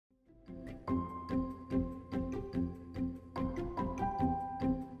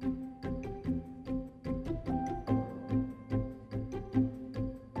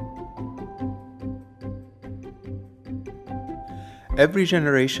Every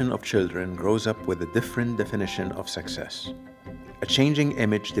generation of children grows up with a different definition of success, a changing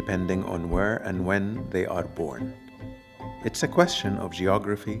image depending on where and when they are born. It's a question of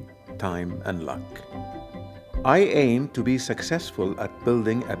geography, time, and luck. I aim to be successful at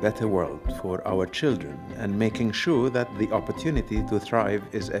building a better world for our children and making sure that the opportunity to thrive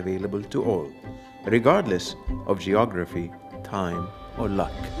is available to all, regardless of geography, time, or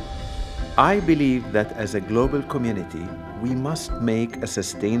luck. I believe that as a global community, we must make a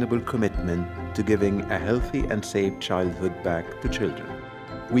sustainable commitment to giving a healthy and safe childhood back to children.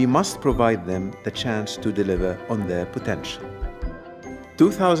 We must provide them the chance to deliver on their potential.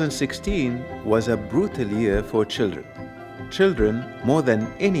 2016 was a brutal year for children. Children, more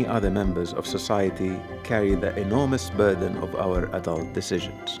than any other members of society, carry the enormous burden of our adult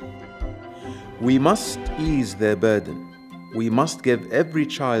decisions. We must ease their burden. We must give every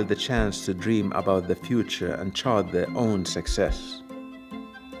child the chance to dream about the future and chart their own success.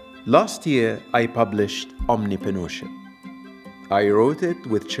 Last year, I published Omnipreneurship. I wrote it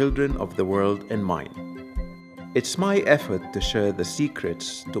with children of the world in mind. It's my effort to share the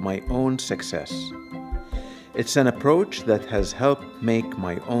secrets to my own success. It's an approach that has helped make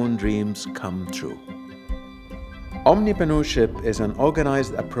my own dreams come true. Omnipreneurship is an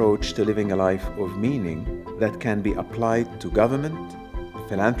organized approach to living a life of meaning that can be applied to government,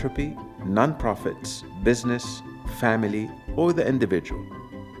 philanthropy, nonprofits, business, family, or the individual.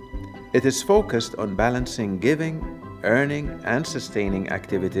 It is focused on balancing giving, earning, and sustaining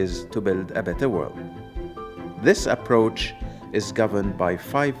activities to build a better world. This approach is governed by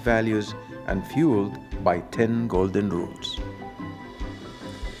 5 values and fueled by 10 golden rules.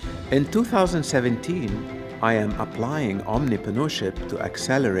 In 2017, I am applying Omnipreneurship to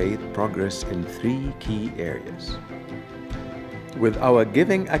accelerate progress in 3 key areas. With our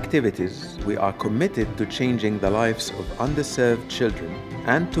giving activities, we are committed to changing the lives of underserved children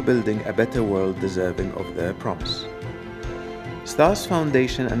and to building a better world deserving of their promise. Stars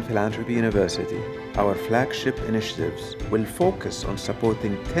Foundation and Philanthropy University, our flagship initiatives, will focus on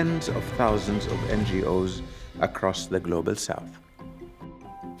supporting tens of thousands of NGOs across the Global South.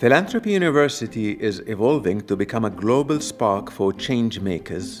 Philanthropy University is evolving to become a global spark for change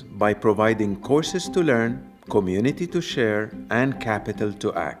makers by providing courses to learn, community to share, and capital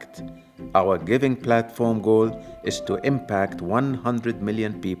to act. Our giving platform goal is to impact 100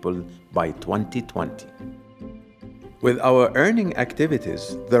 million people by 2020. With our earning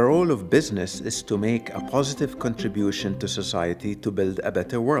activities, the role of business is to make a positive contribution to society to build a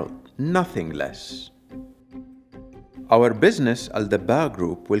better world, nothing less. Our business, Al-Dabbagh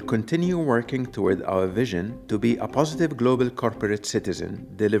Group, will continue working toward our vision to be a positive global corporate citizen,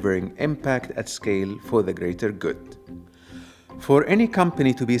 delivering impact at scale for the greater good. For any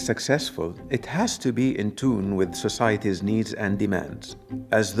company to be successful, it has to be in tune with society's needs and demands.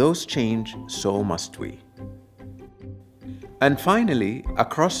 As those change, so must we. And finally,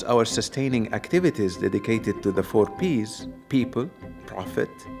 across our sustaining activities dedicated to the 4 Ps, people, profit,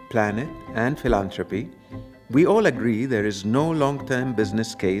 planet, and philanthropy, we all agree there is no long-term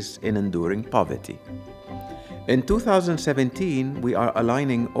business case in enduring poverty. In 2017, we are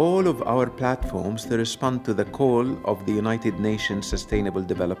aligning all of our platforms to respond to the call of the United Nations Sustainable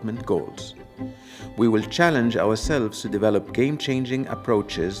Development Goals. We will challenge ourselves to develop game-changing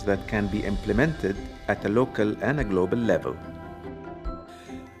approaches that can be implemented at a local and a global level.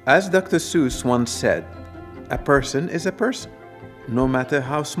 As Dr. Seuss once said, a person is a person, no matter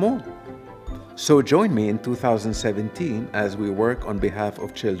how small. So join me in 2017 as we work on behalf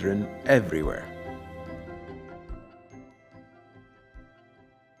of children everywhere.